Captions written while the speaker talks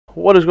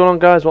What is going on,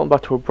 guys? Welcome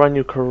back to a brand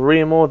new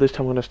career mode. This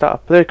time we're going to start a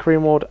player career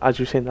mode. As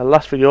you've seen in the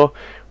last video,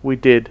 we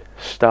did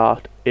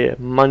start a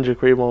manager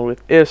career mode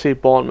with AFC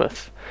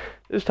Bournemouth.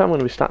 This time we're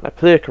going to be starting a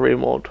player career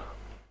mode.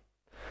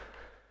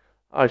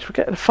 Alright, so we're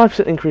getting a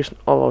 5% increase in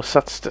all our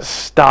stats to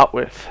start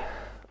with.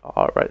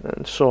 Alright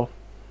then, so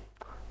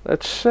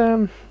let's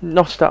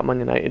not start Man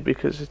United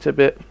because it's a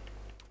bit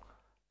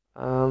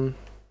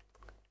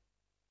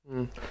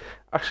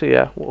actually,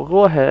 yeah, we'll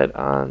go ahead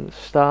and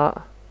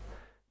start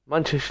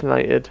Manchester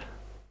United,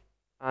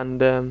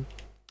 and in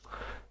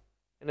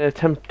an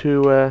attempt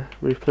to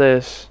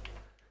replace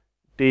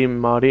Di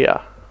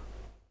Maria.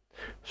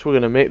 So we're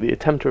going to make the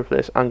attempt to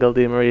replace Angel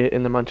Di Maria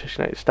in the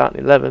Manchester United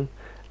starting 11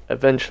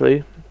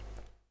 eventually,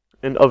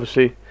 and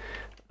obviously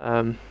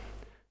we're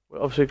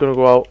obviously going to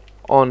go out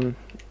on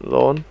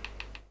loan.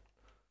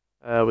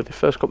 With the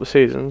first couple of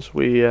seasons,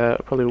 we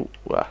probably,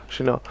 well,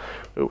 actually no,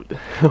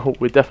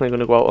 we're definitely going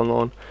to go out on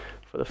loan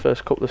for the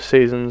first couple of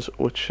seasons,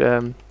 which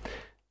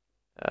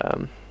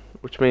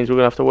means we're going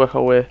to have to work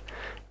our way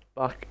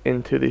back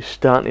into the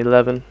starting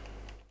 11.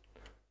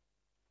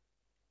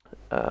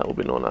 Will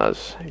be known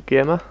as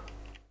Gamer.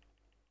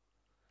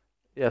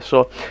 Yeah,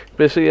 so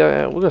basically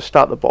we're going to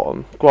start at the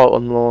bottom, go out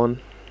on loan,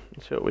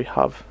 and see what we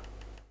have.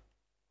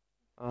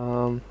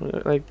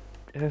 Like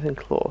anything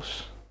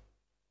close.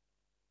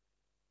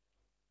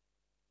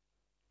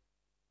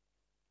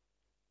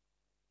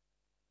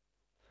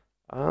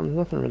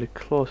 Nothing really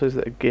close, is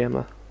it? A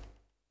Gamer.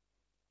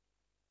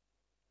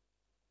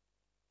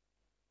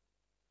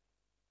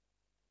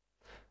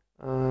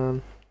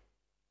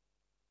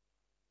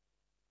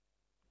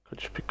 Could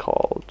just be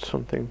called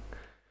something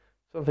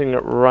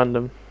at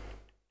random.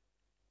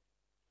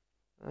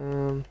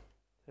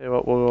 Hey,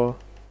 what we'll go.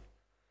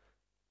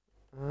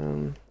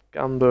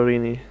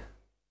 Gambarini.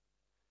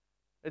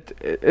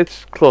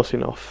 It's close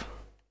enough.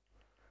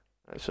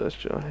 Right, so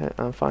let's go ahead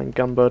and find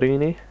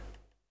Gambarini.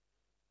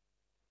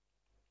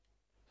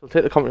 So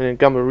take the company name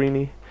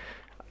Gambarini.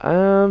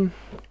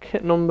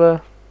 Kit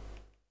number.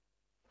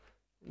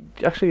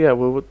 Actually, yeah,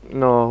 we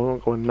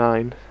won't go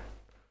 9.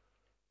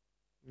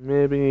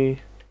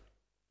 Maybe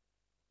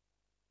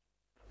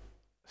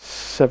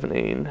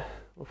 17.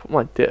 We'll put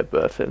my date of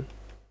birth in.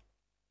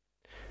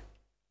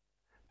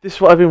 This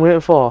is what I've been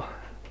waiting for.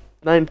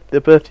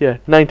 The birth year,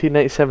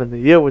 1997, the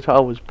year which I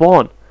was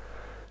born.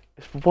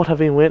 It's what I've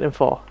been waiting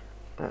for.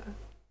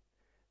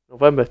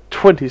 November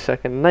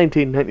 22nd,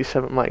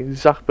 1997, my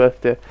exact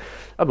birthday.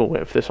 I've been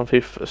waiting for this on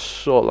FIFA for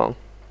so long.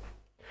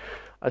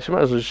 I just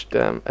might as well just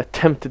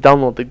attempt to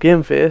download the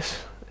game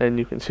face, and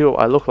you can see what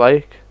I look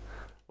like.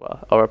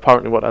 Well, or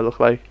apparently what I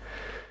look like.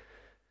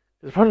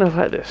 Apparently I look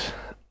like this.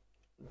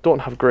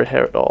 Don't have grey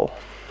hair at all.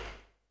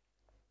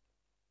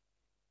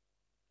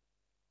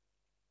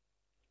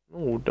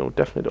 Oh, no,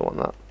 definitely don't want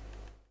that.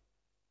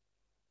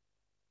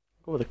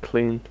 Go with a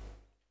clean.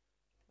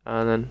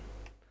 And then...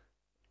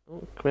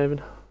 oh, come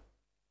even.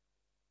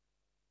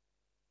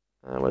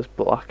 Where's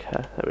black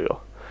hair? There we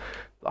go.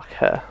 Black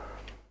hair.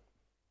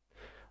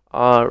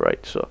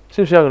 Alright, so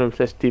since we are going to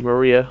replace Di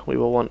Maria, we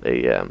will want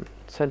a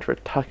centre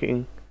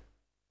attacking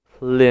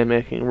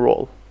playmaking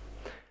role.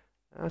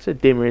 I'd say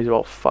Di Maria is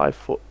about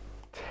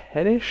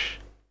 5'10"-ish.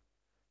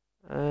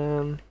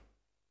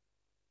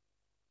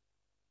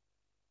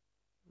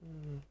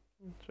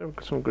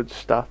 Some good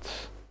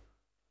stats.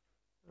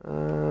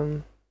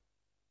 Alright,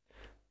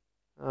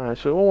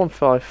 so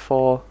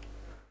 154.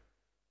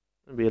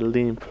 Be a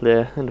lean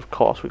player, and of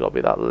course we got to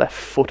be that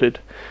left-footed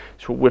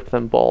to whip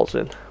them balls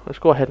in. Let's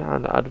go ahead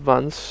and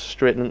advance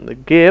straight into the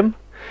game.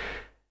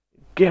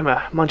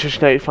 Gamer,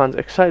 Manchester United fans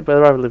excited by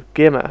the arrival of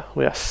Gamer.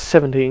 We are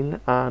 17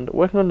 and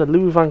working under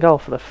Louis van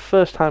Gaal for the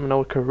first time in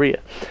our career.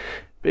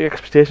 Big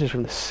expectations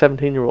from the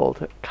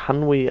 17-year-old.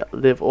 Can we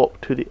live up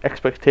to the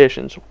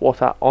expectations?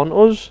 What are on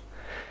us?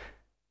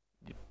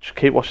 Just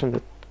keep watching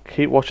the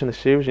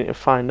series and you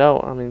find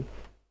out. I mean,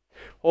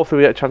 hopefully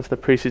we get a chance in the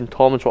pre-season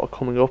tournaments what are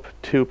coming up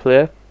to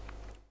play,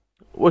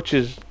 which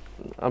is,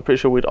 I'm pretty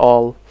sure we'd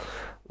all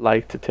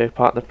like to take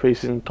part in the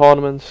pre-season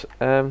tournaments,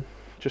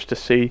 just to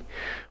see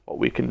what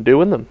we can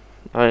do in them.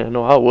 I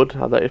know I would.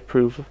 I'd like to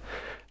prove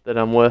that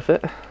I'm worth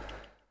it.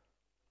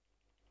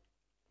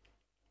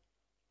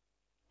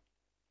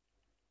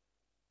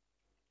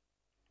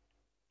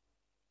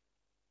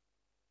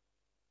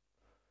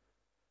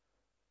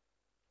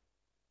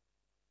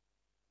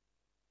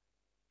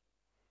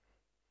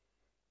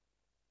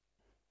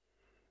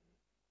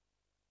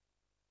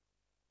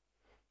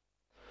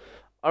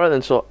 Alright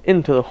then, so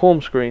into the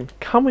home screen.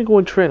 Can we go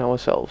and train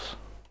ourselves?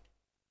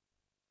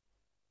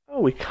 Oh,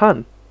 we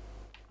can.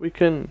 We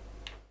can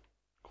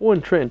go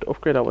and train to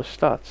upgrade our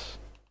stats,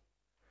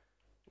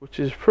 which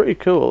is pretty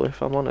cool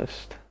if I'm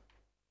honest.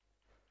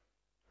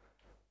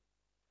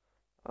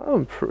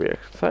 I'm pretty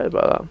excited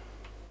about that.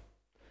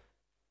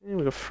 And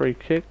we got free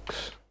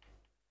kicks.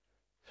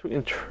 So we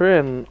can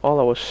train all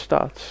our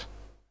stats.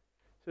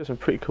 There's some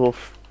pretty cool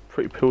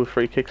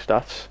free kick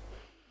stats.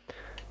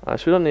 So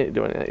we don't need to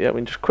do anything yet. We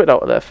can just quit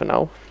out of there for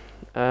now.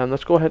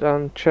 Let's go ahead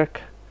and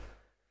check.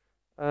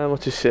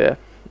 What's he say?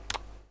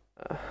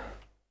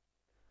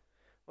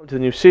 To the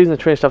new season, the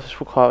training staff has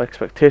required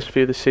expectations for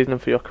you this season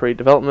and for your career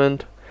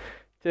development.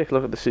 Take a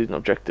look at the season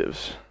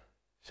objectives.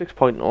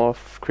 6.0,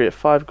 create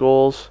 5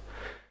 goals,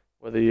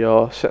 whether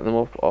you're setting them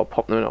up or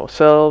popping them in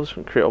ourselves.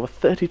 We can create over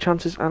 30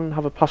 chances and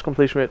have a pass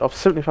completion rate of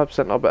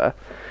 75% or better.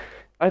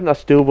 I think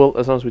that's doable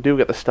as long as we do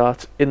get the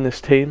starts in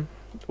this team.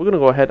 We're going to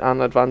go ahead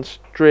and advance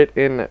straight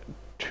in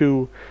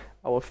to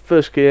our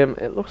first game.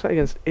 It looks like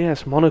against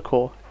AS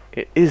Monaco.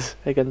 It is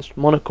against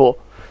Monaco.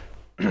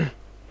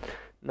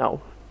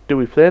 Now, do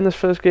we play in this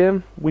first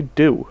game? We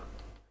do.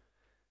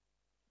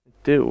 We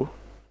do.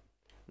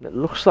 And it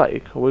looks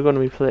like we're going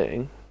to be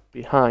playing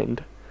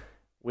behind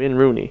Wayne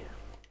Rooney.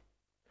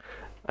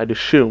 I'd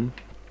assume.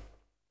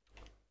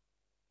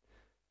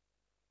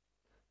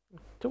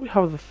 Do we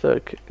have the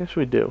third kit? Yes,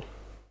 we do.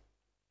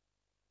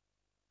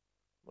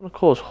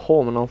 Monaco's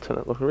home and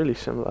alternate look really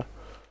similar.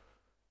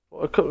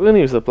 But we're going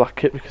to use the black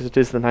kit because it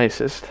is the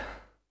nicest.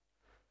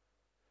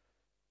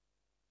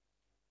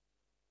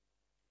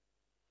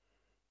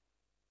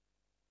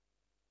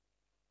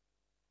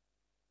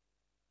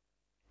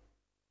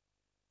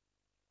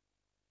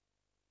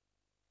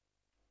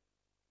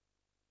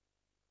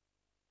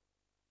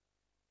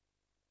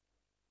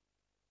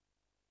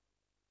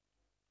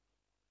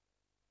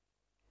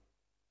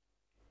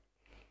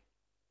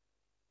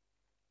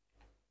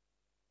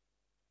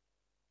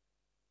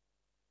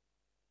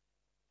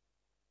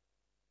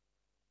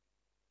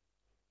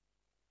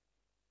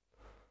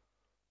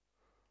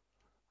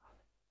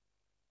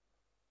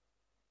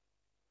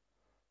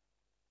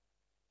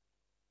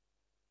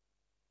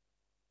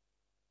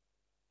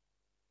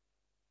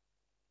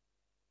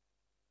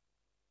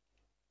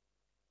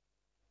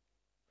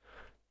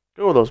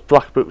 Oh, those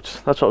black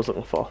boots. That's what I was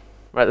looking for.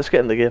 Right, let's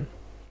get in the game.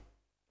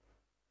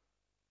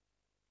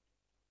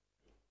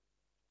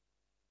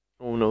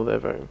 Oh no, they're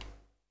very...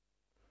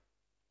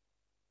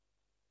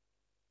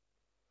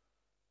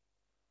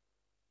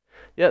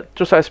 Yeah,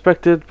 just as I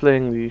expected,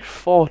 playing the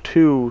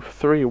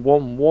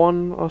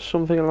 4-2-3-1-1 or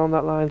something along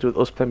that lines, with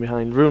us playing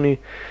behind Rooney.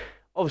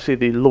 Obviously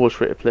the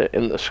lowest rated player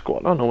in the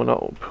squad. I know we're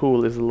not.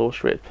 Poole is the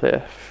lowest rated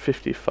player,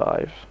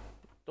 55.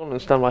 Don't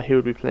understand why he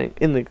would be playing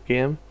in the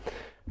game,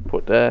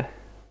 but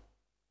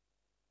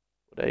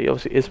he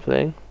obviously is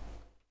playing,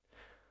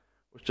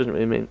 which doesn't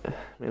really mean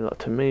a lot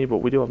to me, but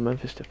we do have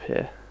Memphis to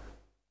pay.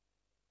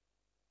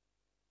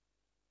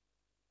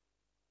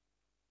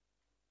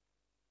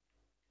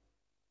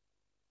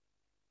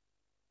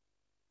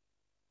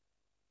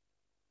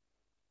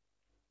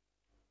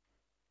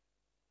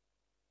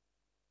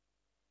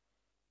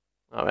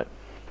 Alright.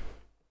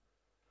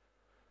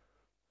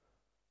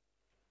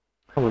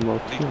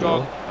 He's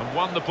gone and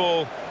won the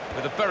ball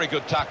with a very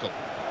good tackle.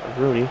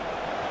 Rooney.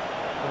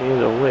 He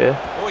is away.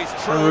 Oh, he's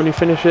through. Can Rooney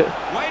finish it?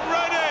 Wayne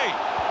Rooney!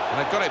 And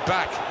they've got it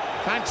back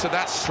thanks to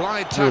that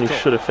slide tackle. Rooney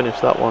should have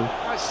finished that one.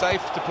 Quite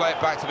safe to play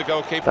it back to the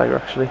goalkeeper. Dagger,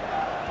 actually.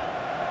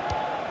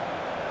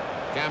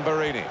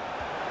 Gambarini.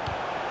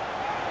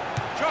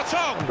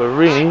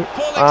 Gambarini,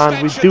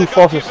 and we do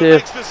force a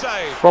save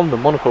from the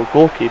Monaco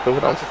goalkeeper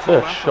with our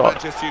first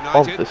shot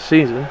of the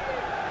season.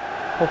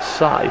 What's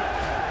Sai?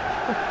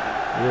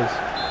 He is.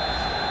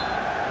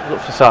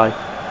 Look for Sai.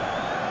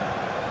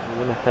 We're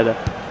going to header.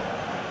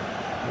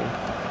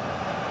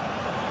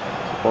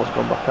 The ball's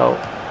gone back out.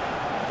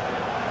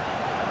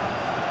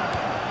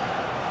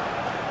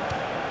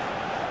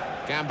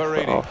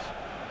 Gambarini.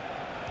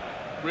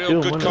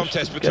 Real good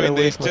contest between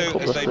these two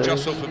as they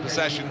jostle for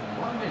possession.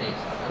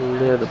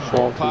 Clear the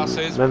ball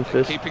passes, to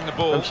Memphis. keeping the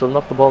ball. Memphis will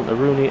knock the ball into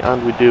Rooney,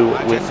 and we do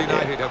win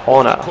a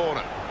corner.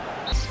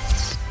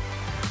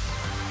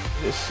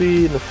 You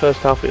see, in the first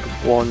half we had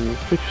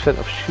 50%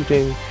 of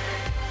shooting,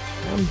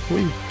 and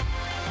we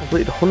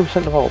completed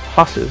 100% of our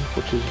passes,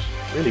 which is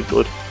really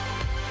good.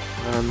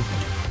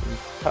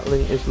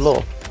 Tackling is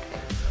low.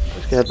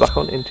 Let's get back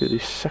on into the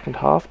second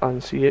half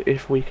and see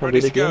if we can be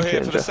the game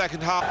changer. For the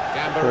second half.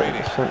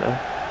 Gambarini. Centre.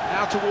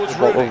 Now towards the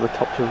ball Rooney. over the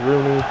top to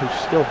Rooney, who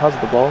still has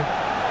the ball.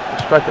 We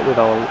strike it with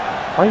our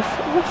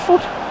left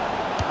foot,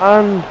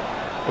 and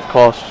of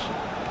course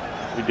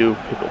we do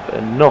pick up a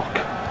knock.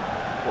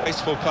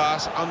 Wasteful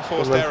pass,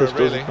 unforced Memphis error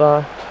really. Does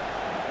that.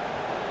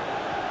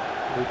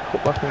 We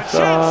cut back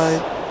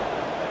inside.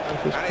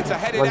 And it's a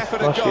headed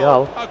effort at Martial.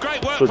 goal. Oh,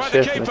 great work Good by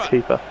save the from the keeper.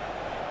 keeper.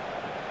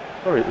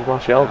 Sorry, it was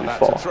Martial Now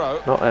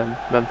before, not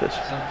Memphis.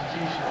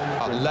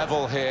 A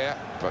level here,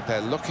 but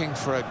they're looking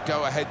for a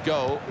go-ahead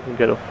goal. We can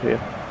get up here.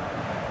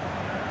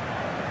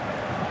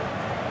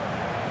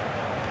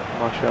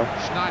 Martial.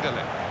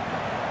 Schneiderlin.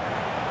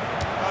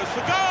 Goes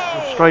for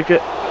goal! Strike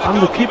it,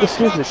 and the keeper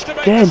saves it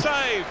again.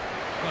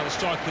 Well, the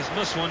strikers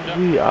must wonder.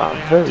 We are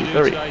very,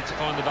 very...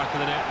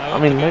 I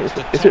mean, is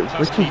it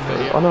written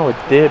for on our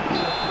debut?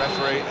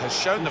 Referee has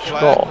shown the player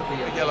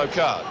a yellow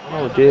card. On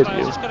our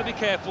debut. He's got to be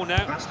careful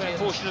now. It's their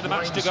portion of the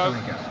match to go.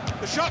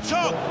 The shot's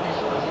on!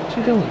 What's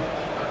he doing?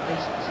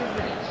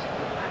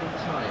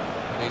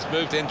 And he's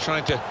moved in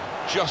trying to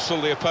jostle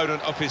the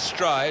opponent off his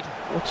stride.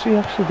 What's he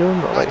actually doing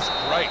though? Like, That's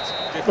great.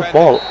 the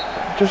ball,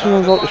 just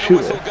about to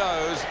shoot it.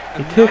 Goes.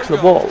 He takes the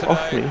ball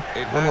off me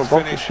when I'm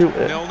about to shoot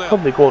it,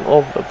 probably going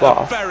over the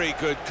bar. Very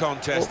good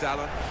contest,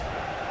 Alan.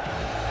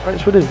 Right,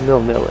 so it is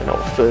 0-0 in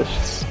our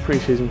first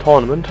pre-season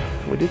tournament.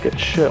 We did get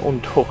shirt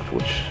untucked,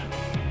 which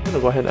I'm going to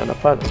go ahead and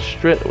apply that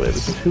straight away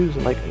because who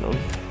doesn't like it?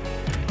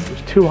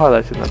 There's 2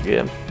 highlights in that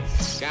game.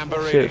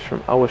 Saves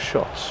from our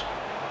shots.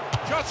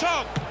 Shot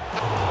on!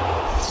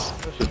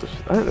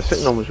 I think the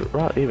second one was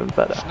right, even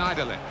better.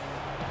 Schneiderlin.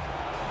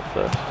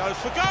 First. Goes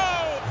for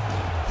goal!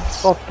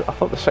 I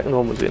thought the second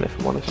one was in, if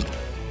I'm honest.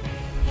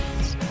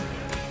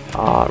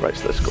 Right,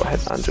 so let's go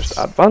ahead and just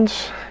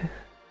advance.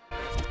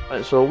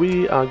 Right, so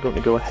we are going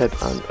to go ahead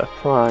and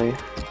apply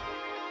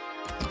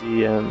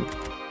the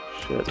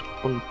shirt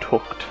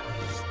untucked.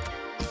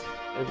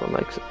 Everyone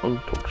likes an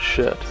untucked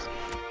shirt.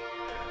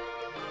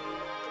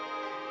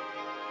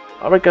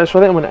 Alright guys, so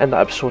I think I'm going to end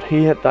that episode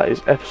here. That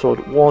is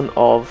episode 1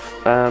 of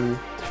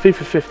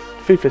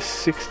FIFA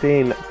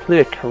 16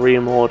 player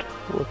career mode.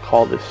 We'll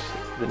call this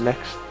the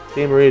next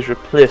Di Maria's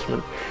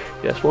replacement.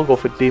 Yes, we'll go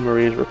for Di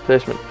Maria's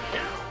replacement.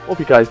 Hope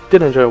you guys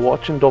did enjoy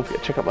watching. Don't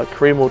forget to check out my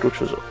career mode, which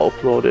was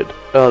uploaded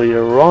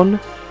earlier on.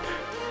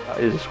 That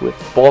is with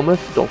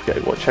Bournemouth. Don't forget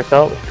to go check that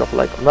out. Drop a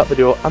like on that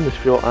video and this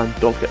video, and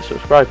don't forget to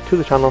subscribe to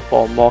the channel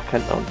for more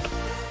content.